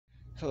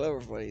Hello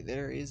everybody,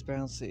 there is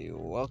Bouncy.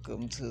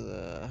 Welcome to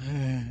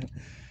the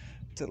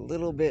to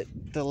little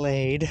bit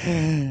delayed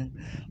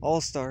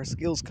All-Star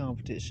Skills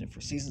Competition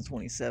for Season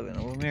 27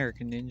 of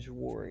American Ninja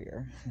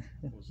Warrior.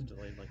 Was it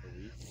delayed like a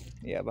week?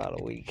 Yeah, about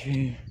a week.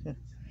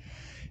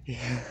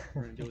 Yeah.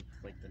 We're gonna do it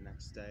like the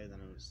next day, then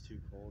it was too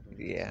cold. And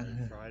Yeah.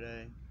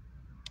 Friday,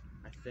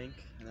 I think,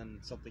 and then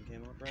something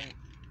came up, right?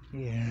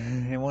 Yeah,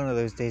 and one of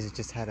those days I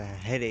just had a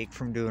headache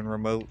from doing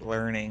remote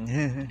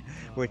learning,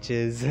 which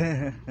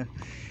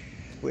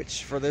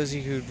for those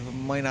of you who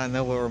might not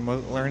know what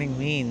remote learning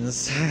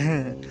means,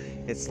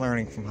 it's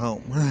learning from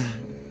home,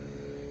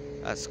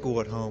 at school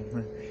at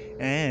home.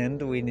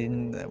 And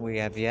we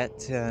have yet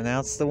to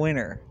announce the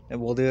winner, and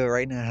we'll do it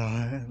right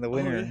now. The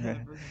winner, Oh, yeah, I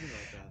forgot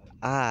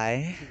about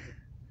I,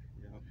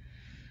 yeah.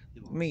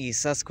 me,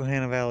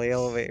 Susquehanna Valley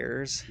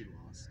Elevators. He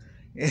lost.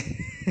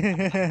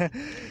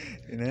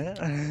 You know,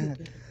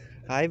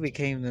 I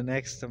became the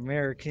next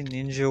American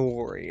Ninja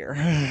Warrior.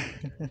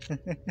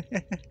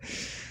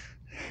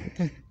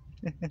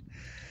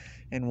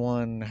 And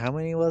won, how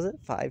many was it?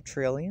 5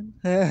 trillion?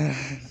 I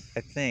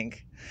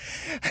think.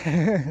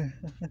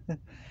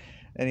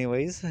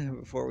 Anyways,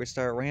 before we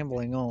start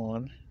rambling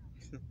on,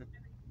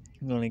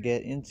 I'm going to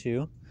get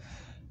into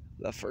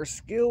the first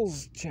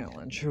skills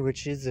challenge,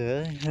 which is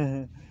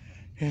a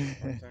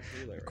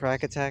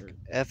Crack Attack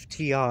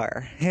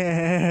FTR.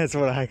 That's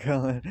what I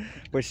call it,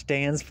 which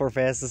stands for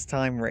Fastest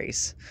Time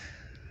Race.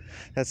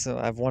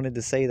 I've wanted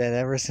to say that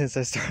ever since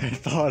I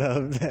thought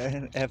of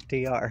the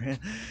FTR.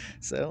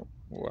 So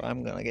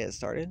I'm gonna get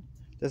started.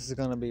 This is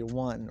gonna be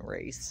one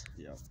race.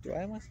 Yeah. Do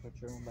I have my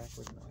switcher on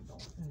backwards? No, I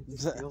don't. It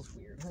feels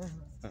weird.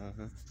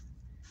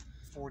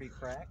 40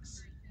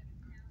 cracks.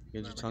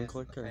 You got your tongue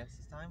click? The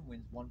fastest time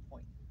wins 1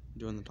 point.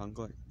 Doing the tongue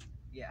click?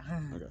 Yeah.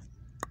 Okay.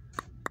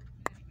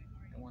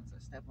 And once I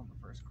step on the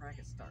first crack,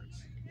 it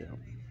starts. Yeah.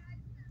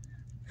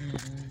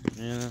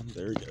 Yeah,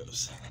 there he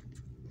goes.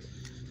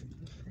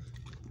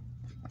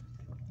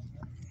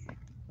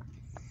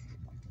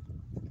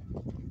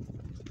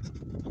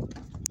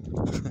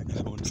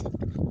 That one's...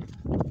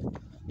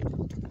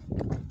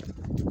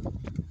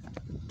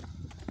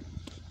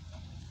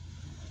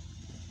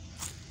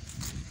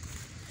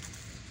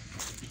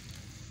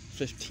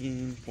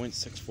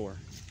 $15.64.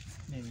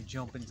 And you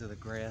jump into the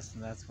grass,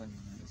 and that's when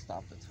you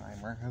stop the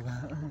timer.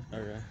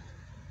 Okay.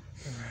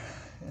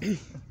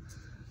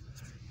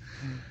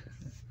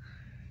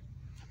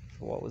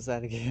 What was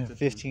that again?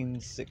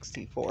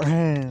 1564.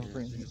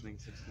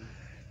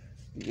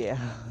 Yeah.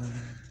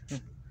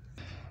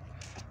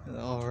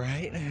 All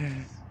right.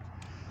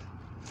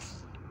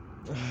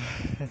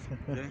 Okay.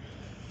 All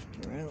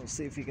right. Let's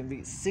see if you can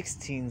beat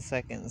 16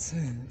 seconds.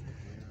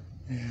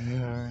 All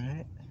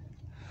right.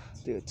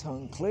 Do a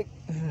tongue click.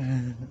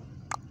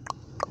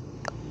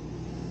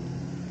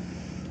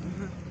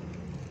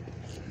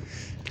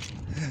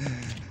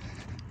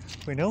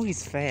 We know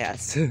he's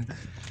fast,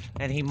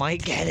 and he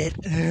might get it,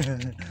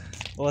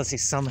 unless he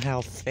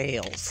somehow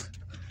fails.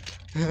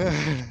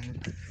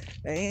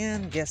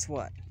 And guess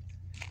what?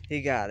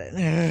 He got it.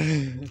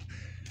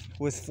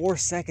 With 4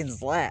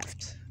 seconds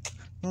left.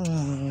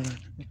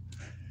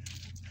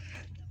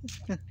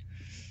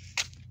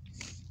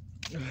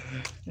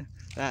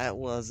 That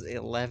was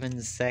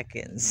 11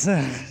 seconds.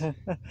 I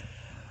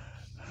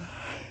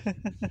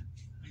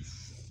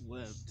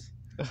slipped.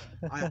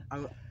 I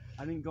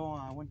didn't go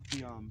on. I went to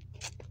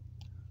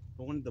the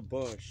one in the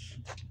bush,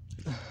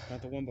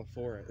 not the one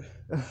before it.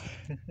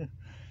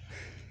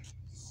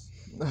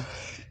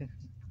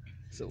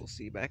 So we'll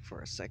see you back for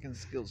our second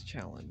skills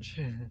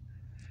challenge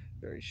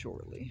very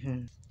shortly.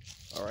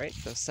 Alright,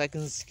 the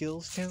second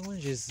skills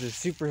challenge is the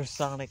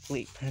supersonic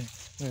leap.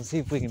 Let's see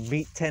if we can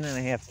beat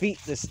 10.5 feet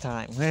this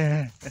time.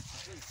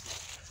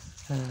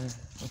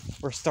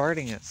 We're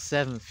starting at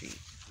 7 feet.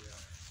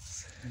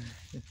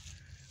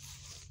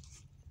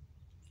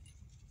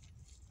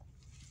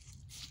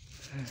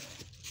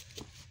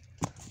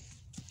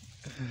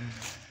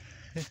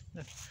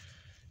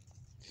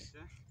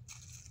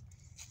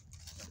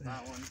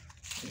 That one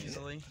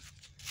easily.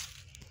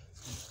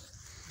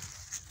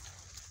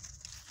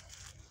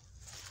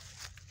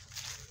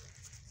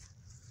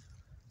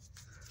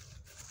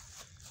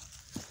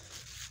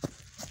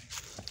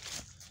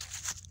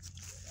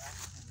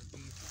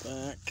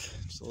 Back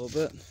just a little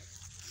bit.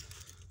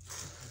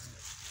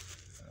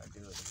 I'll do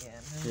it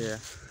again. Yeah.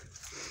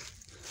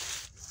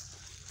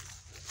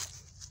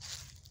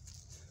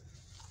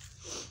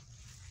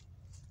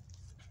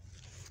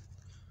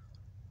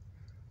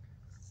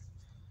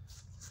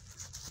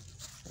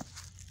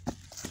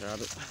 Got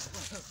it.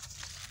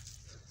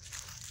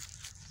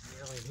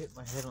 Nearly hit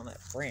my head on that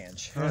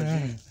branch. Oh,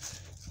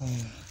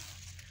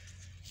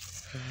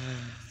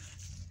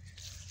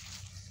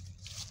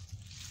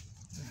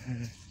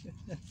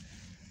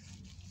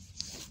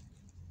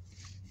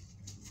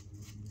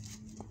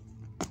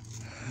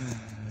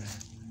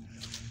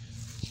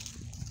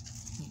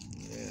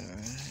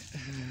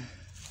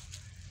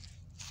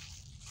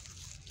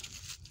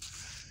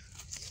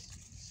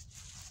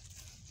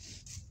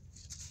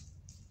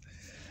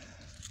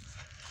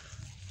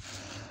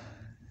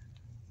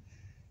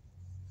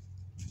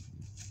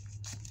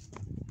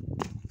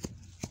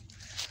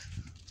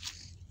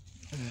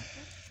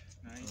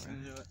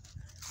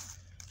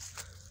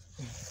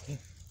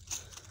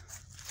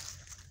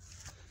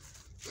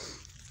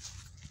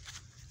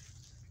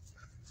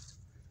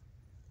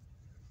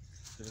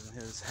 he doesn't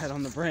hit his head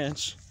on the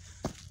branch.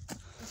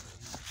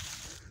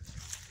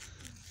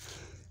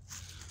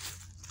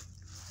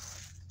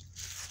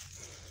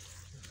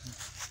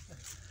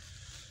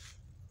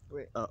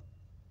 Wait. Oh.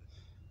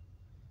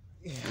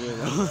 Yeah.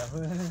 Remember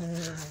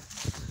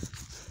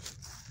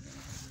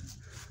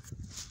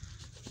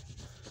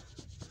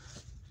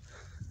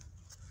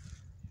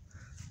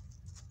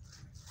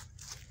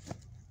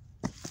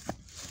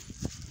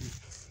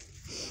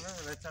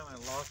that time I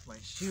lost my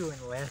shoe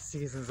in last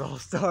season's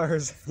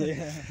All-Stars?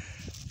 Yeah.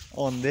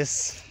 On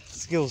this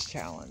skills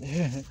challenge.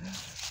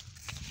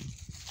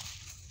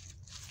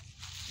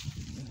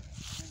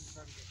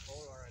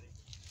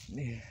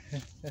 Yeah.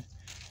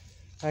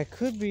 I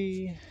could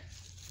be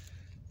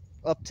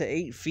up to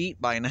 8 feet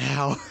by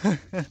now.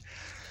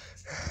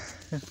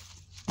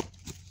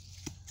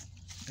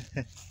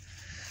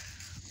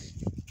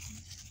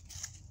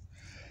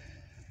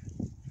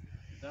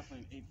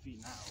 Definitely 8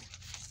 feet now.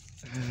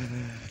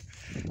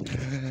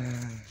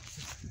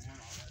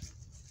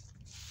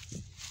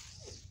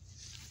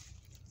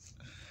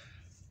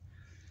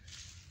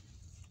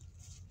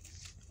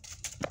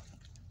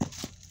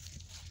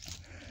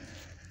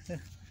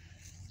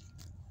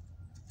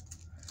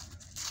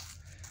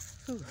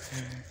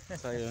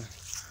 Tell you,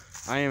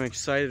 I am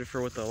excited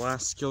for what the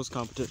last skills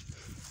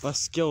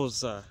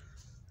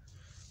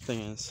thing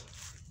is.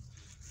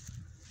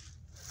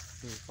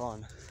 It'll be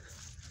fun.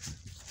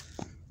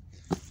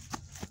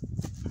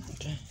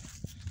 Okay.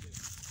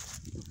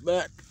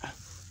 Back.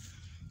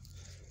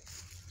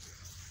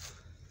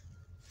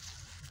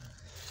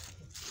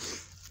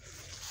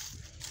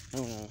 I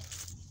don't know.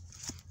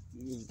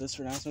 Move this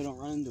for now so I don't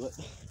run into it.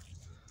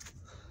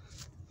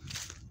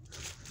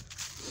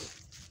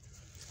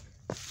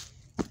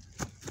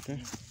 Okay.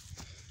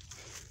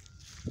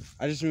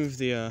 I just moved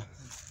the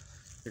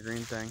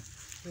green thing.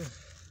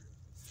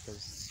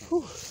 Because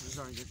we're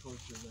starting to get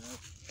close to that.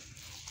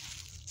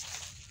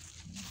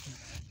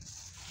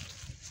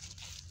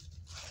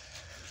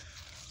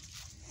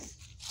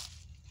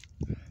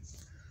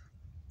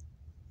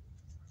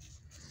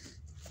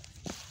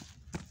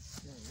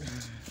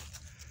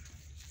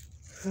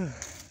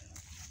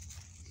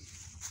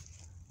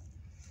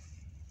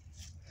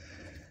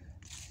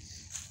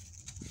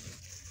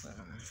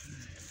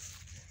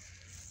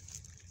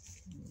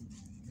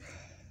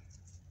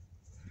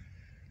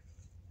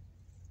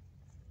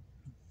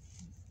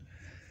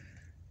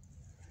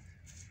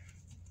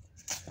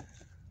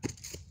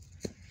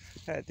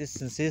 That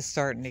distance is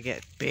starting to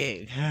get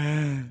big.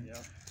 Yeah.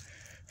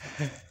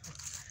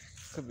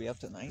 Could be up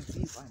to 9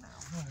 feet by now.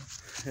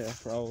 Yeah,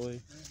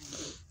 probably.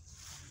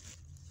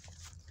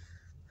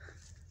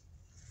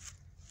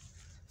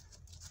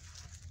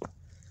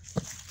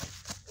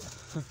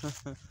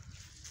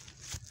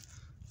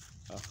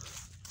 Oh.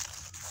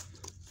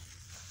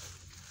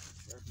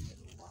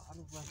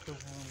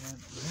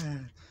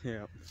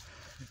 Yeah.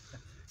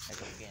 I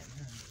go again.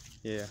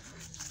 Yeah.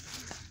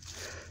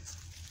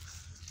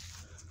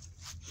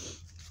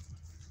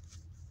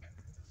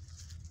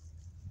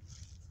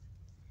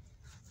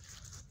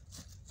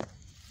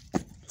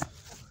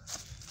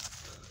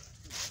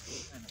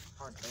 Kind of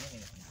hard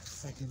landing on that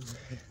second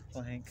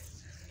plank.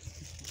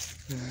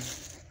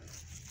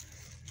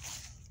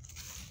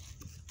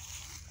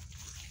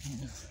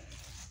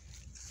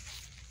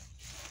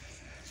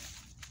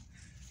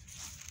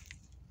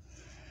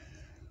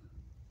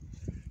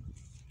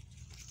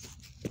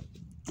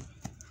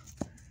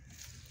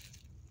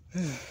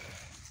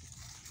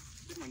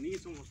 My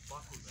knees almost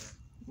buckled there.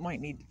 Might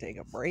need to take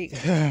a break.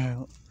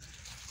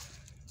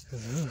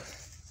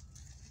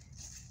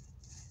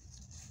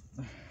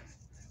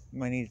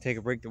 Might need to take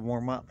a break to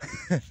warm up.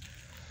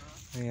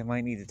 Yeah,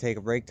 might need to take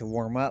a break to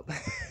warm up.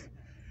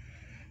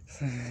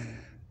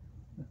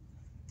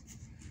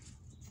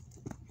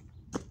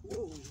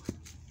 Whoa.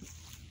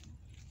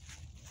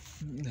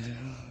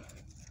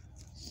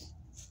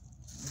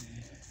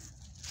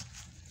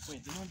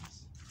 Wait, didn't I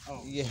just...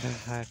 Oh. Yeah,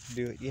 I have to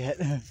do it yet.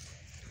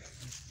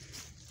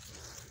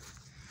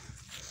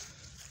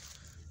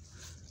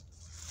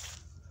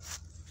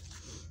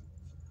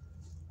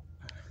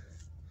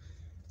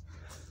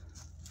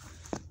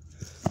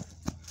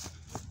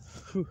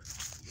 Whew.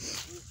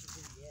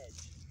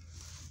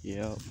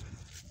 Yep.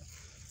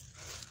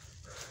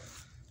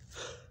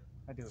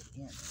 I do it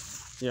again.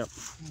 Yep.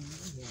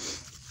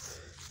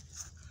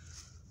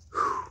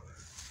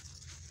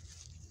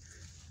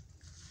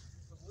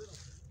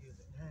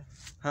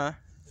 Huh?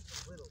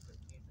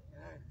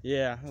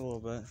 Yeah, a little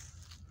bit.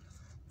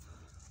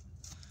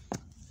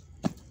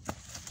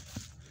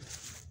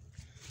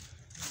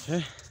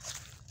 Okay.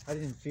 I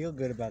didn't feel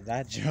good about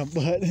that jump,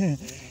 but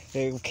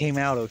it came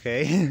out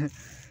okay.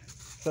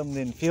 Something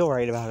didn't feel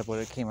right about it, but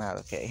it came out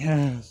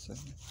okay. So.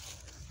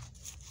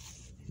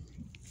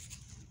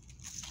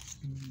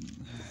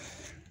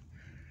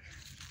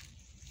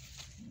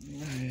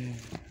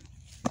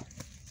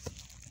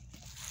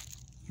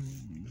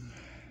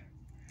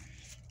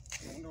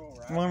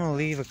 I'm gonna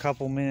leave a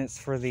couple minutes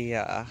for the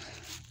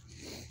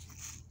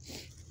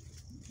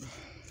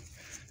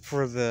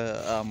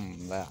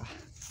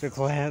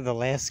the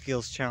last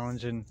skills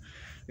challenge, and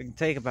it can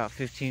take about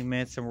 15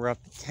 minutes, and we're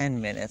up to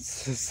 10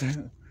 minutes.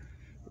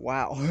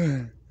 Wow.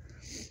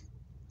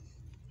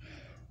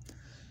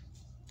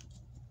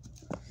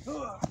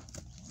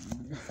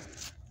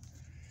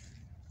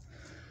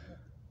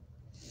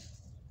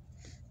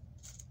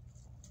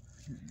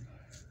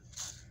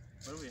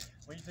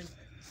 What do you think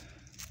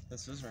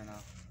this is right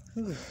now?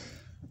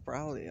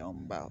 Probably on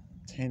about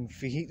 10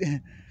 feet.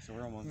 So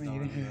we're almost done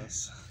with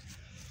this.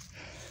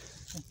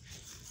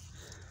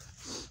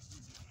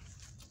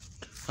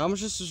 How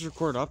much does this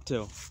record up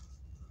to? I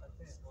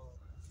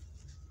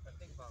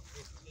think about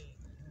 15.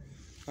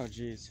 Oh,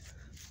 jeez.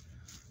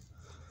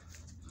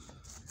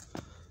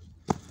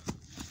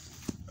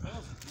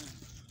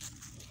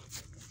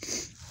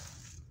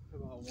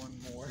 About one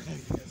more, I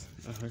guess.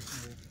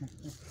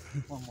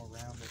 One more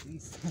round at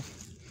least.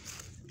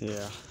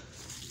 Yeah.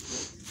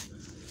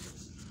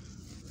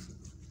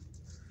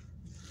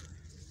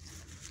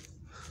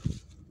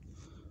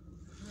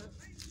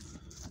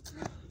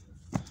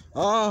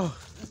 Oh!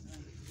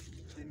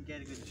 Didn't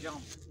get a good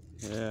jump.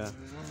 Yeah.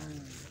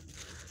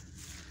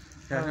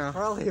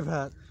 Probably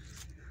about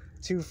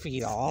 2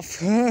 feet off.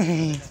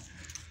 And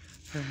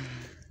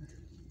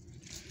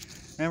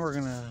we're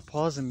gonna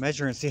pause and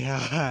measure and see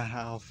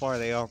how far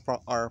they are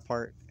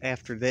apart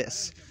after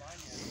this.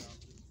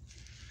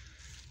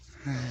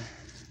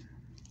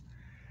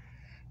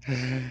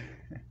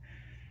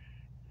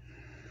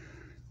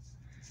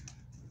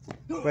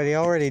 But he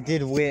already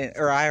did win,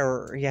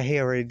 yeah, he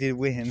already did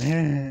win.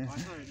 I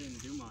thought I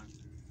didn't do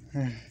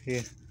mine.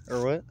 Yeah,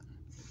 or what?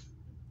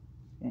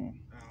 Oh.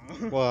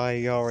 Well,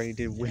 he already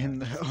did win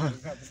though.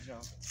 Got the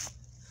jump.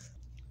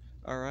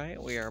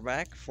 Alright, we are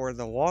back for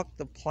the walk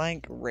the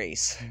plank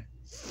race.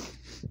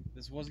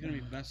 This was gonna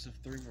be best of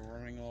 3, but we're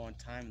running low on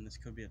time, and this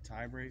could be a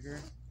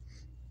tiebreaker.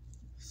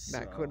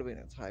 That could have been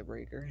a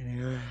tiebreaker.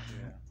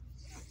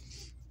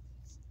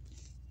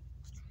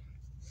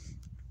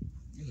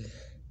 Yeah.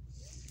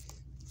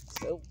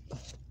 So,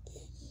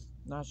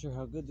 not sure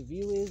how good the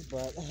view is,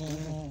 but fly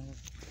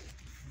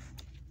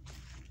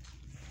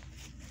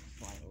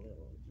a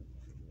little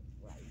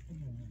right.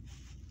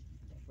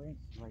 That branch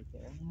is right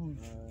there.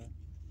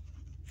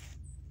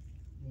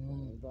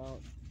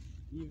 About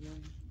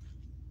even.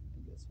 I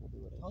guess we'll do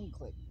a tongue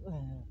click.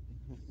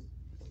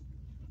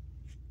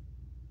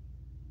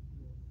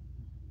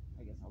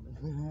 I guess I'll do it.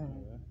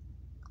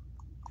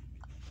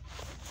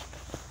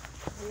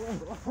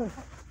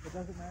 It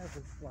doesn't matter if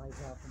it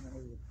slides out from under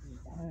your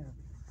feet.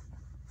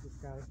 Just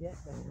gotta get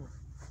there.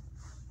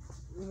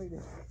 Really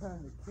just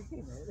kind of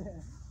kicking it.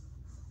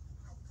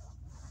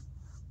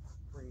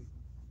 Great.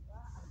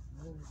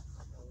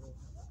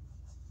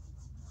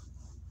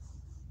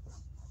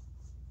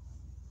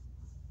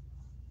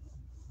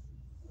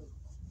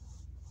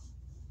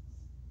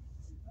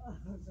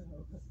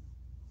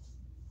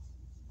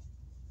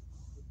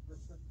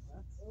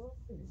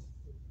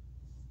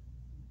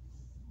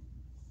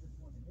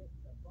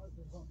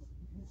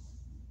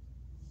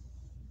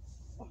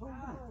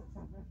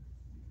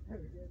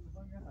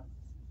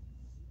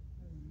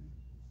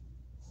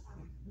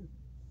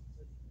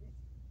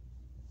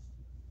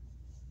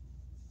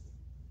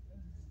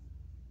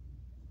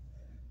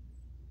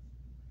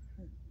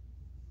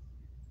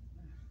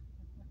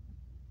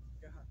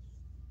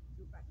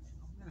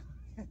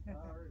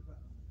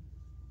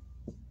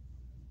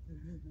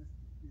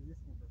 Do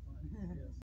this one for fun. Yes.